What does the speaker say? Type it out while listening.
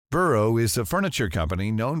Burrow is a furniture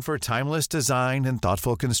company known for timeless design and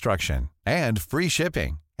thoughtful construction, and free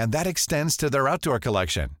shipping, and that extends to their outdoor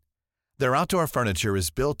collection. Their outdoor furniture is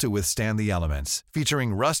built to withstand the elements,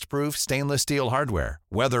 featuring rust-proof stainless steel hardware,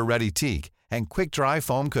 weather-ready teak, and quick-dry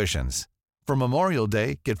foam cushions. For Memorial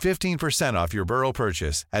Day, get 15% off your Burrow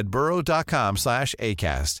purchase at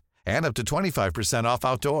burrow.com/ACAST and up to 25% off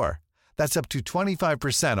outdoor. That's up to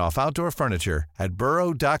 25% off outdoor furniture at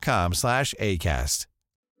burrow.com/ACAST.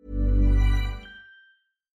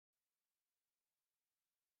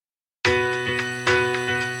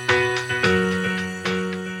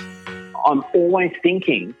 I'm always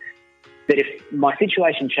thinking that if my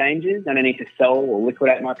situation changes and I need to sell or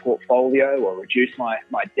liquidate my portfolio or reduce my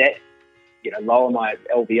debt, lower my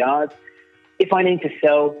LVRs, if I need to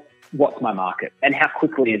sell, what's my market and how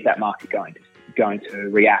quickly is that market going to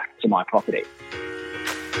react to my property?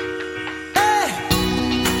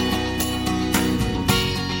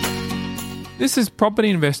 This is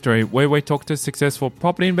Property Investory, where we talk to successful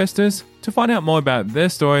property investors to find out more about their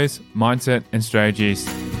stories, mindset, and strategies.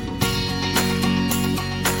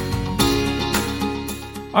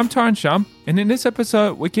 I'm Tyron Shum, and in this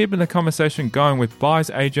episode, we're keeping the conversation going with buyer's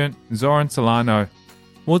agent Zoran Solano.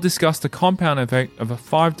 We'll discuss the compound effect of a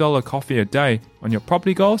 $5 coffee a day on your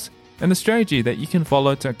property goals and the strategy that you can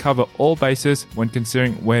follow to cover all bases when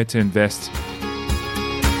considering where to invest.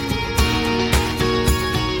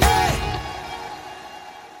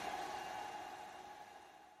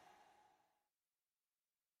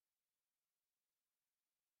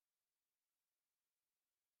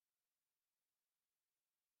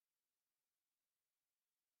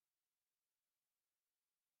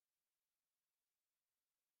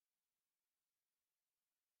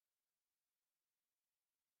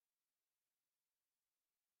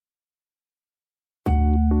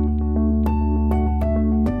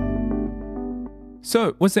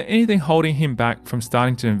 So, was there anything holding him back from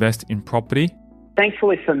starting to invest in property?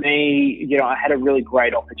 Thankfully for me, I had a really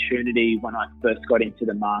great opportunity when I first got into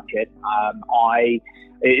the market.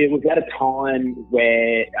 It was at a time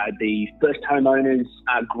where the first homeowners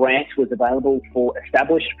grant was available for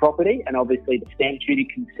established property, and obviously the stamp duty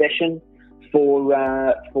concession for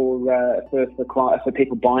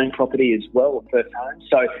people buying property as well, first home.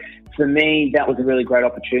 So for me, that was a really great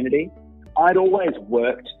opportunity. I'd always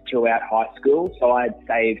worked throughout high school, so I'd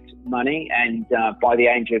saved money, and by the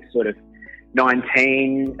age of sort of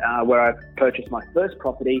 19, where I purchased my first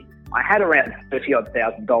property, I had around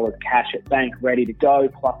 $30,000 cash at bank ready to go,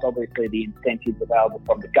 plus obviously the incentives available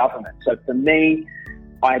from the government. So for me,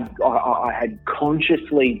 I had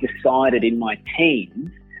consciously decided in my teens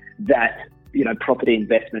that property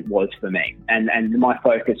investment was for me, and my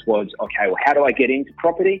focus was, okay, well, how do I get into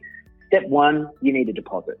property? Step one, you need a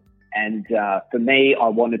deposit. And for me, I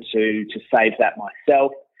wanted to save that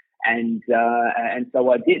myself, and so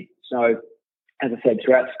I did. So, as I said,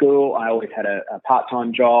 throughout school, I always had a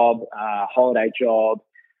part-time job, a holiday job,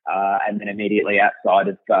 and then immediately outside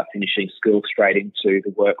of finishing school, straight into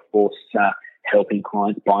the workforce, helping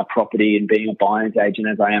clients buy property and being a buyer's agent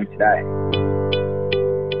as I am today.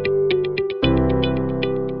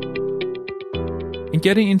 In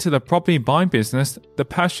getting into the property buying business, the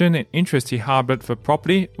passion and interest he harbored for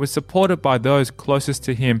property was supported by those closest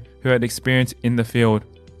to him who had experience in the field.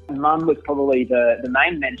 Mum was probably the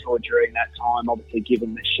main mentor during that time, obviously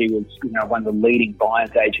given that she was one of the leading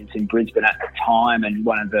buyer's agents in Brisbane at the time and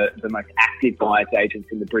one of the most active buyer's agents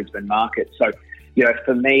in the Brisbane market. So,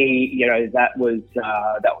 for me, that was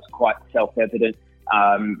quite self-evident.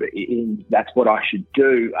 That's what I should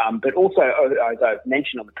do. But also, as I've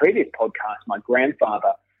mentioned on the previous podcast, my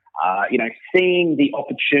grandfather, seeing the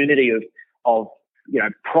opportunity of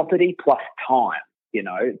property plus time,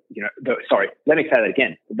 let me say that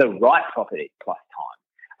again, the right property plus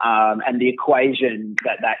time, and the equation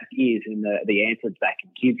that is and the answers that can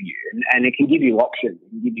give you. And it can give you options, it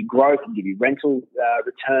can give you growth, it can give you rental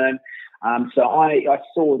return. So I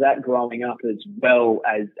saw that growing up as well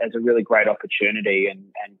as a really great opportunity. And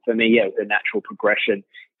for me, it was a natural progression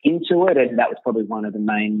into it. And that was probably one of the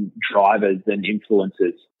main drivers and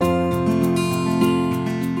influences.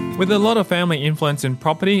 With a lot of family influence in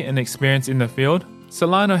property and experience in the field,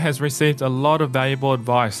 Solano has received a lot of valuable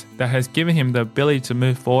advice that has given him the ability to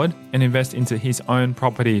move forward and invest into his own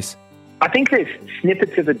properties. I think there's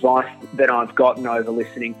snippets of advice that I've gotten over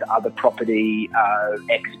listening to other property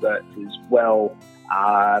experts as well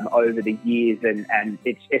over the years. And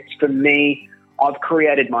it's for me, I've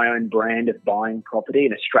created my own brand of buying property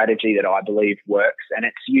and a strategy that I believe works. And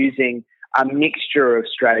it's using a mixture of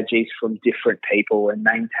strategies from different people and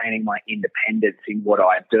maintaining my independence in what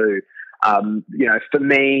I do. For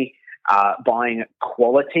me, buying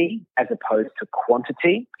quality as opposed to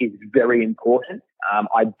quantity is very important.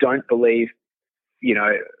 I don't believe,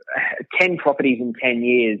 10 properties in 10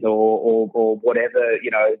 years or whatever,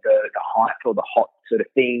 the hype or the hot sort of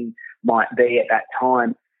thing might be at that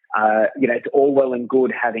time. It's all well and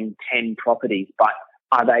good having 10 properties, but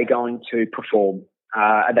are they going to perform?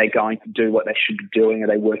 Are they going to do what they should be doing? Are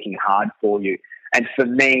they working hard for you? And for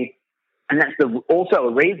me, and that's also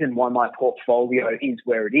a reason why my portfolio is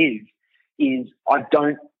where it is I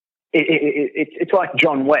don't, it's like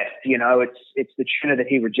John West, it's the tuner that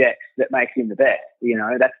he rejects that makes him the best.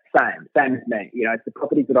 That's the same as me. It's the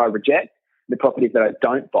properties that I reject, the properties that I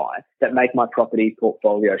don't buy that make my property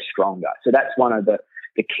portfolio stronger. So that's one of the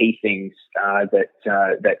key things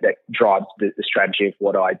that drives the strategy of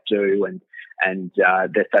what I do, and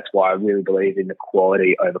that's why I really believe in the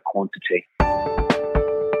quality over quantity.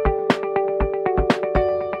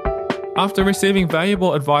 After receiving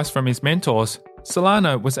valuable advice from his mentors,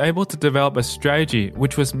 Solano was able to develop a strategy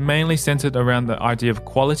which was mainly centered around the idea of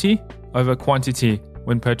quality over quantity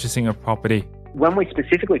when purchasing a property. When we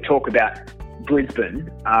specifically talk about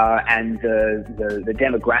Brisbane and the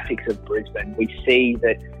demographics of Brisbane, we see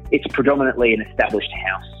that it's predominantly an established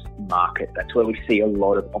house market. That's where we see a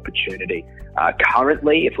lot of opportunity.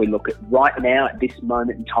 Currently, if we look at right now, at this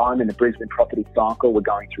moment in time in the Brisbane property cycle, we're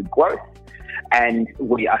going through growth. And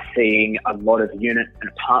we are seeing a lot of unit and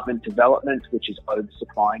apartment development, which is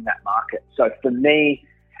oversupplying that market. So for me,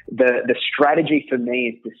 the strategy for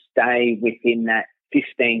me is to stay within that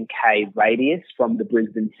 15K radius from the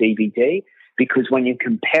Brisbane CBD, because when you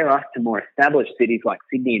compare us to more established cities like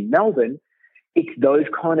Sydney and Melbourne, it's those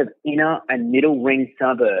kind of inner and middle ring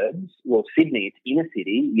suburbs. Well, Sydney, it's inner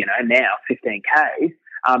city, now 15Ks.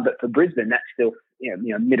 But for Brisbane, that's still,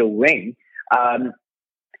 middle ring.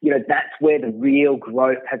 That's where the real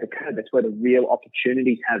growth has occurred. That's where the real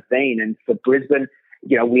opportunities have been. And for Brisbane,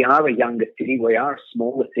 we are a younger city. We are a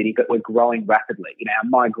smaller city, but we're growing rapidly. Our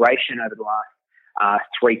migration over the last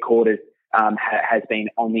 3 quarters has been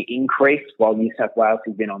on the increase, while New South Wales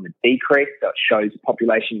has been on the decrease. So it shows the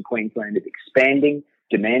population in Queensland is expanding,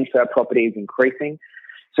 demand for our property is increasing.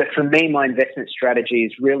 So for me, my investment strategy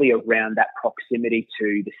is really around that proximity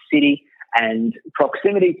to the city and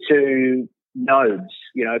proximity to nodes,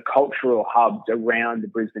 cultural hubs around the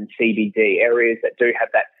Brisbane CBD, areas that do have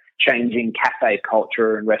that changing cafe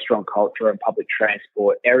culture and restaurant culture and public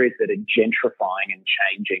transport, areas that are gentrifying and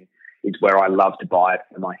changing is where I love to buy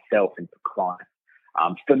for myself and for clients.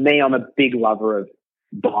 For me, I'm a big lover of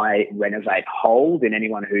buy, renovate, hold, and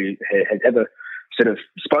anyone who has ever sort of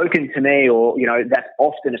spoken to me or, that's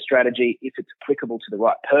often a strategy. If it's applicable to the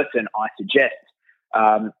right person, I suggest.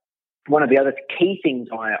 One of the other key things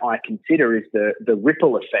I consider is the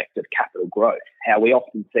ripple effect of capital growth, how we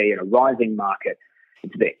often see in a rising market,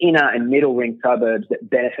 it's the inner and middle ring suburbs that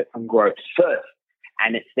benefit from growth first.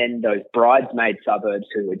 And it's then those bridesmaid suburbs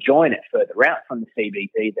who join it further out from the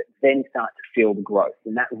CBD that then start to feel the growth.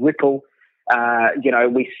 And that ripple,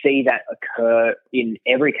 we see that occur in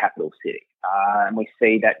every capital city. And we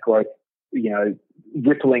see that growth,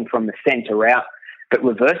 rippling from the centre out. But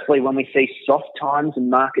reversely, when we see soft times and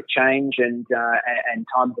market change and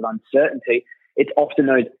times of uncertainty, it's often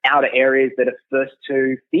those outer areas that are first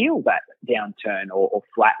to feel that downturn or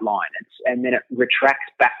flatline. And then it retracts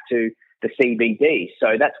back to the CBD.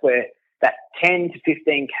 So that's where that 10 to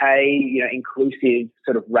 15K, inclusive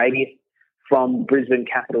sort of radius from Brisbane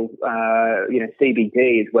capital,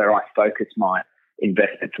 CBD is where I focus my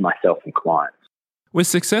investment for myself and clients. With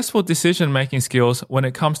successful decision-making skills when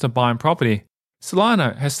it comes to buying property,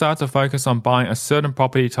 Solano has started to focus on buying a certain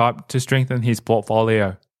property type to strengthen his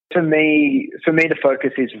portfolio. For me, the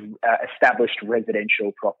focus is established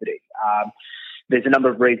residential property. There's a number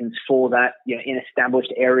of reasons for that. In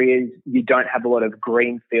established areas, you don't have a lot of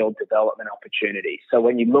greenfield development opportunities. So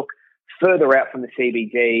when you look further out from the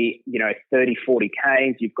CBD, 30, 40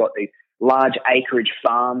 Ks, you've got these large acreage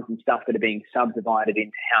farms and stuff that are being subdivided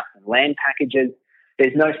into house and land packages.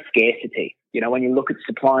 There's no scarcity. When you look at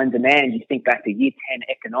supply and demand, you think back to year 10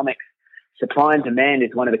 economics, supply and demand is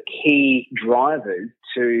one of the key drivers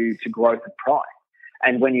to growth of price.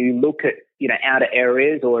 And when you look at, outer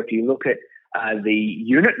areas, or if you look at the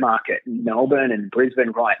unit market in Melbourne and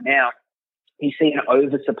Brisbane right now, you see an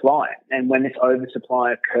oversupply. And when this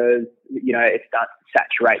oversupply occurs, it starts to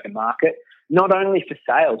saturate the market, not only for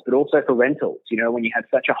sales, but also for rentals. When you have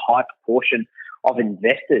such a high proportion of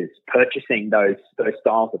investors purchasing those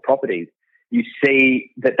styles of properties, you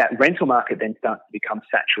see that rental market then starts to become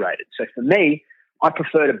saturated. So for me, I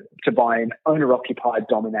prefer to buy in owner-occupied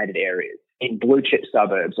dominated areas in blue chip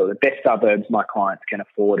suburbs, or the best suburbs my clients can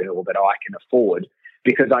afford or that I can afford,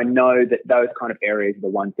 because I know that those kind of areas are the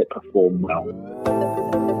ones that perform well.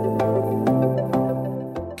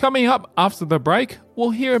 Coming up after the break, we'll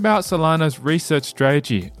hear about Solano's research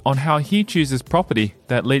strategy on how he chooses property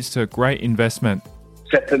that leads to a great investment.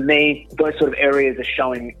 So for me, those sort of areas are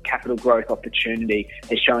showing capital growth opportunity.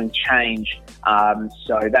 They're showing change.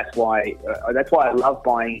 So that's why I love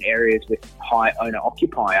buying areas with high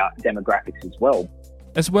owner-occupier demographics as well.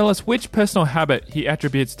 As well as which personal habit he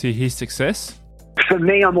attributes to his success. For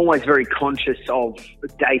me, I'm always very conscious of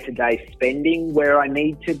day-to-day spending where I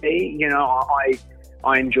need to be. You know,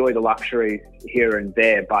 I enjoy the luxuries here and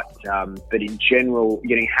there, but in general,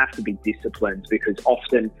 you have to be disciplined, because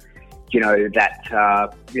often, that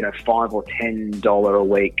 $5 or $10 a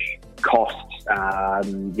week cost,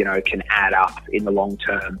 can add up in the long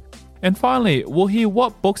term. And finally, we'll hear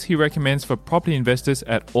what books he recommends for property investors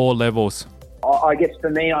at all levels. I guess for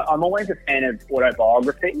me, I'm always a fan of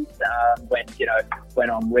autobiographies. When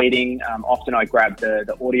I'm reading, often I grab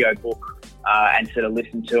the audio book and sort of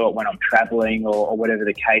listen to it when I'm traveling or whatever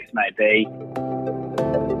the case may be.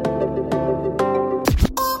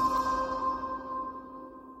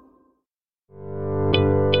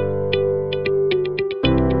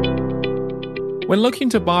 When looking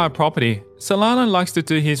to buy a property, Solano likes to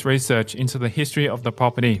do his research into the history of the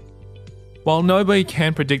property. While nobody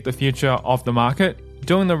can predict the future of the market,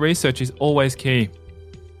 doing the research is always key.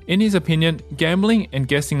 In his opinion, gambling and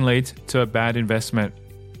guessing leads to a bad investment.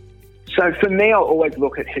 So for me, I'll always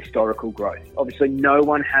look at historical growth. Obviously, no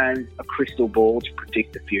one has a crystal ball to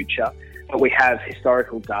predict the future, but we have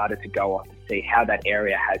historical data to go off to see how that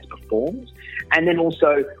area has performed. And then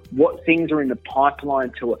also what things are in the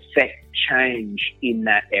pipeline to affect change in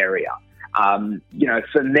that area.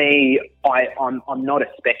 For me, I'm not a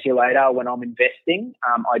speculator when I'm investing.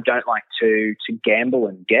 I don't like to gamble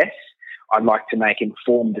and guess. I'd like to make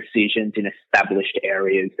informed decisions in established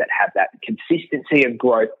areas that have that consistency of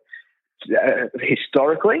growth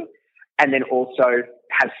historically, and then also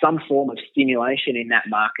have some form of stimulation in that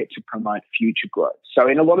market to promote future growth. So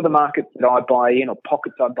in a lot of the markets that I buy in, or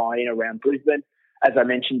pockets I buy in around Brisbane, as I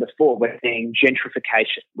mentioned before, we're seeing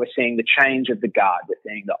gentrification. We're seeing the change of the guard. We're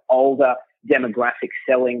seeing the older demographics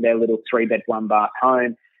selling their little 3-bed, 1-bath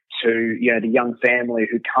home to, the young family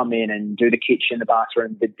who come in and do the kitchen, the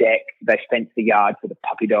bathroom, the deck. They fence the yard for the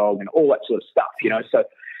puppy dog and all that sort of stuff, So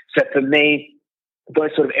for me,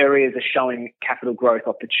 those sort of areas are showing capital growth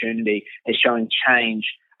opportunity. They're showing change.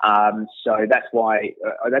 So that's why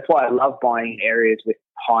I love buying areas with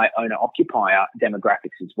high owner-occupier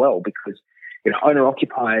demographics as well, because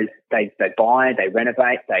owner-occupiers, they buy, they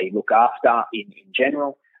renovate, they look after in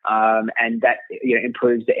general, and that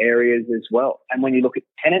improves the areas as well. And when you look at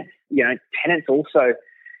tenants, tenants also,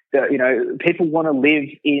 people want to live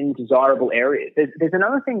in desirable areas. There's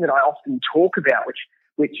another thing that I often talk about,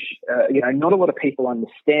 which not a lot of people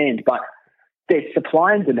understand, but there's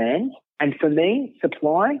supply and demand. And for me,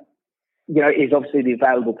 supply, is obviously the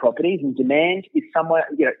available properties, and demand is somewhere,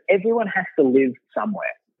 everyone has to live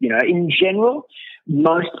somewhere. In general,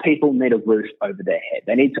 most people need a roof over their head.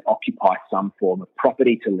 They need to occupy some form of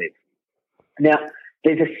property to live. Now,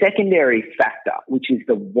 there's a secondary factor, which is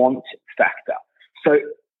the want factor. So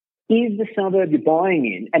is the suburb you're buying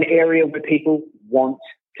in an area where people want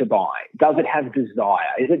to buy? Does it have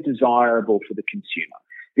desire? Is it desirable for the consumer?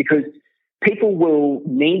 Because people will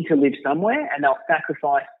need to live somewhere, and they'll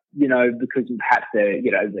sacrifice, because perhaps their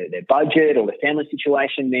budget or their family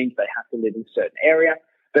situation means they have to live in a certain area.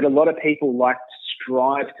 But a lot of people like to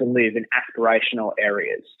strive to live in aspirational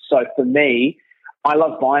areas. So for me, I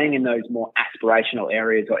love buying in those more aspirational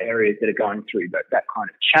areas, or areas that are going through that kind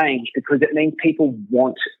of change, because it means people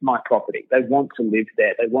want my property. They want to live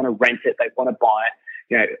there. They want to rent it. They want to buy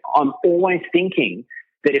it. I'm always thinking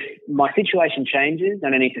that if my situation changes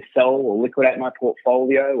and I need to sell or liquidate my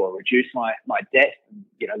portfolio or reduce my debt,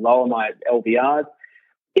 lower my LVRs,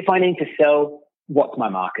 if I need to sell, what's my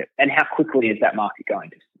market, and how quickly is that market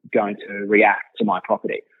going to react to my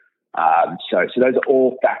property? So those are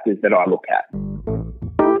all factors that I look at.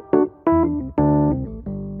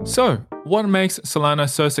 So, what makes Solano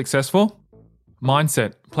so successful?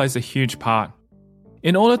 Mindset plays a huge part.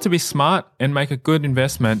 In order to be smart and make a good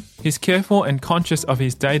investment, he's careful and conscious of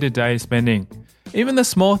his day-to-day spending. Even the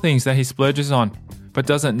small things that he splurges on, but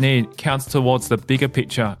doesn't need, counts towards the bigger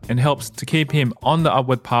picture and helps to keep him on the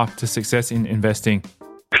upward path to success in investing.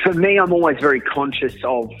 For me, I'm always very conscious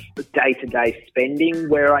of day-to-day spending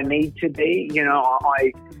where I need to be.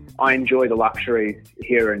 I enjoy the luxuries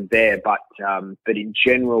here and there, but in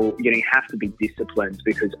general, you have to be disciplined,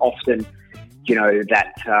 because often,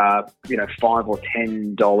 that $5 or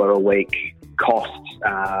 $10 a week costs,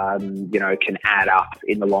 can add up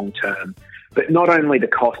in the long term. But not only the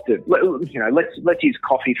cost of, let's use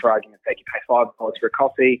coffee for argument's sake. You pay $5 for a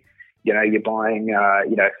coffee. You're buying,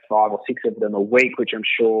 5 or 6 of them a week, which I'm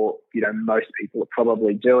sure, most people are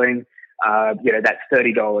probably doing. That's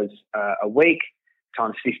 $30 a week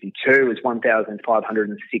times 52 is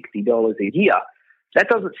 $1,560 a year. That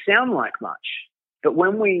doesn't sound like much. But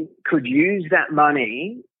when we could use that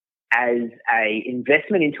money as a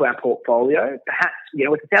investment into our portfolio, perhaps,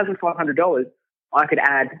 with $1,500, I could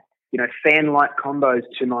add, fan-light combos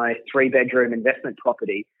to my 3-bedroom investment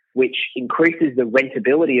property, which increases the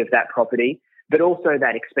rentability of that property, but also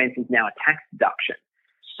that expense is now a tax deduction.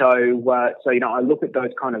 So I look at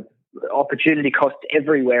those kind of opportunity costs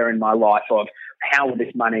everywhere in my life of how can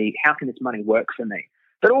this money work for me?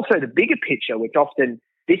 But also the bigger picture, which often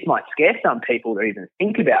this might scare some people to even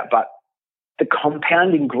think about, but the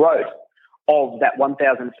compounding growth of that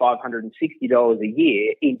 $1,560 a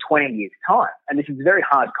year in 20 years' time. And this is a very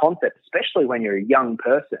hard concept, especially when you're a young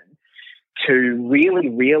person, to really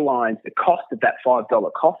realize the cost of that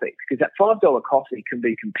 $5 coffee, because that $5 coffee can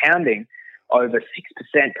be compounding over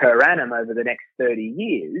 6% per annum over the next 30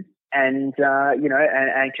 years and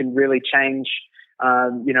can really change,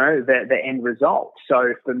 the end result.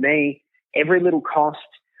 So for me, every little cost,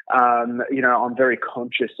 I'm very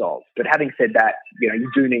conscious of. But having said that, you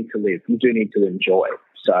do need to live. You do need to enjoy.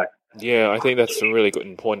 So yeah, I think that's a really good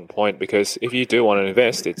important point, because if you do want to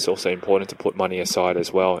invest, it's also important to put money aside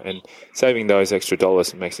as well. And saving those extra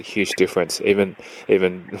dollars makes a huge difference, even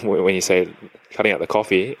when you say cutting out the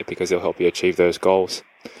coffee, because it'll help you achieve those goals.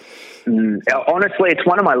 Honestly, it's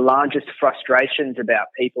one of my largest frustrations about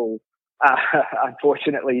people,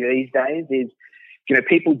 unfortunately, these days is,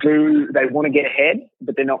 people they want to get ahead,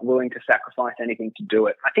 but they're not willing to sacrifice anything to do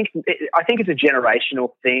it. I think it's a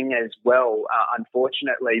generational thing as well,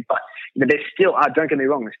 unfortunately. But there's still, don't get me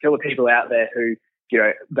wrong, there's still people out there who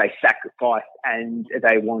they sacrifice and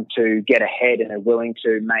they want to get ahead and are willing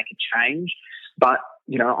to make a change. But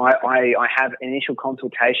I have initial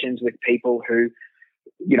consultations with people who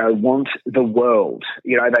want the world.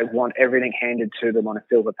 They want everything handed to them on a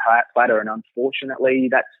silver platter, and unfortunately,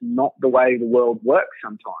 that's not the way the world works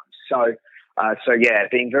sometimes. So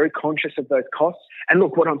being very conscious of those costs. And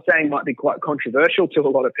look, what I'm saying might be quite controversial to a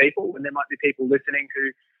lot of people, and there might be people listening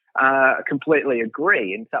who completely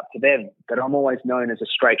agree, and it's up to them. But I'm always known as a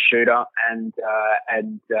straight shooter, and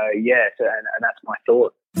that's my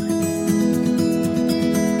thought.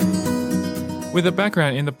 With a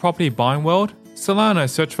background in the property buying world, Solano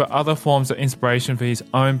searched for other forms of inspiration for his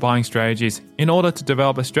own buying strategies in order to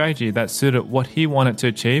develop a strategy that suited what he wanted to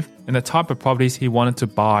achieve and the type of properties he wanted to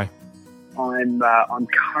buy. I'm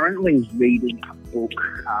currently reading a book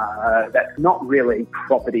that's not really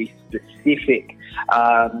property specific,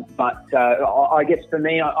 but I guess for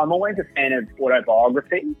me, I'm always a fan of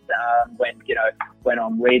autobiographies. When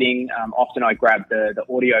I'm reading, often I grab the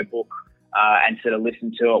audio book and sort of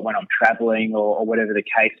listen to it when I'm traveling or whatever the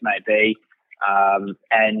case may be. So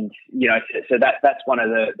that's one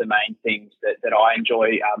of the main things that I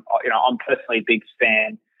enjoy. I'm personally a big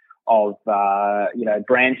fan of,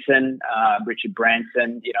 Branson, Richard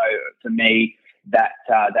Branson. For me, that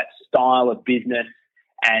style of business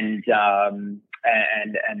and the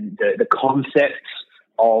concepts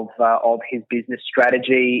of his business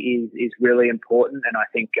strategy is really important. And I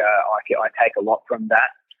think, I take a lot from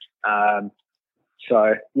that.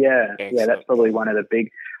 That's probably one of the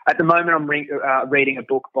big. At the moment, I'm reading a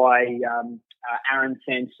book by Aaron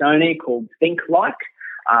Sansoni called Think Like,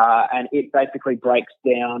 and it basically breaks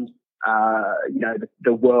down,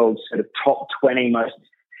 the world's sort of top 20 most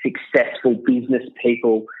successful business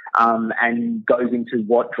people, and goes into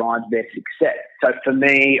what drives their success. So for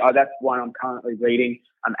me, that's one I'm currently reading.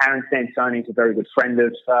 Aaron Sansoni is a very good friend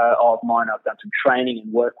of mine. I've done some training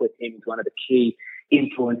and work with him. He's one of the key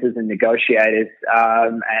influencers and negotiators,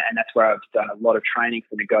 and that's where I've done a lot of training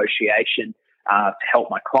for negotiation to help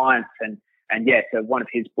my clients. So one of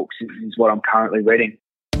his books is what I'm currently reading.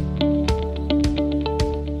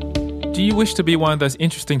 Do you wish to be one of those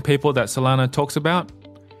interesting people that Solano talks about?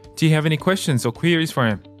 Do you have any questions or queries for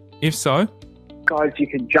him? If so, guys, you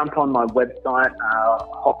can jump on my website,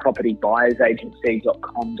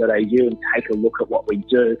 hotpropertybuyersagency.com.au, and take a look at what we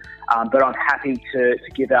do. But I'm happy to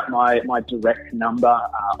give out my direct number,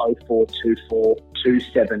 0424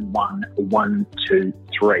 271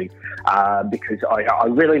 123, because I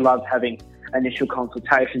really love having initial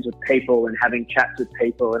consultations with people and having chats with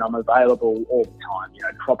people, and I'm available all the time.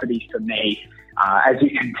 Property for me, as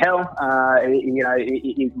you can tell,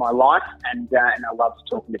 it is my life, and I love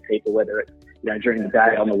talking to people, whether it's during the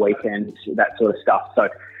day, on the weekends, that sort of stuff. So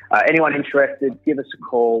anyone interested, give us a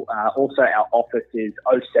call. Also, our office is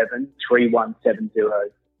 07 3170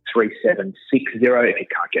 3760 if you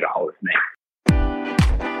can't get a hold of me.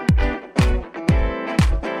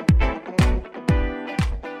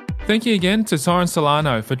 Thank you again to Zoran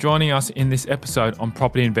Solano for joining us in this episode on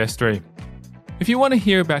Property Investory. If you want to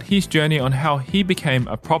hear about his journey on how he became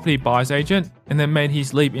a property buyer's agent and then made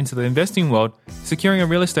his leap into the investing world, securing a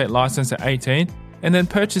real estate license at 18 and then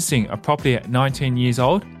purchasing a property at 19 years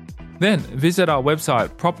old, then visit our website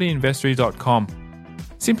propertyinvestory.com.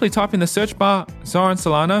 Simply type in the search bar Zoran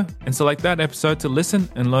Solano and select that episode to listen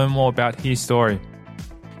and learn more about his story.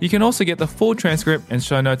 You can also get the full transcript and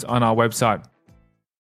show notes on our website.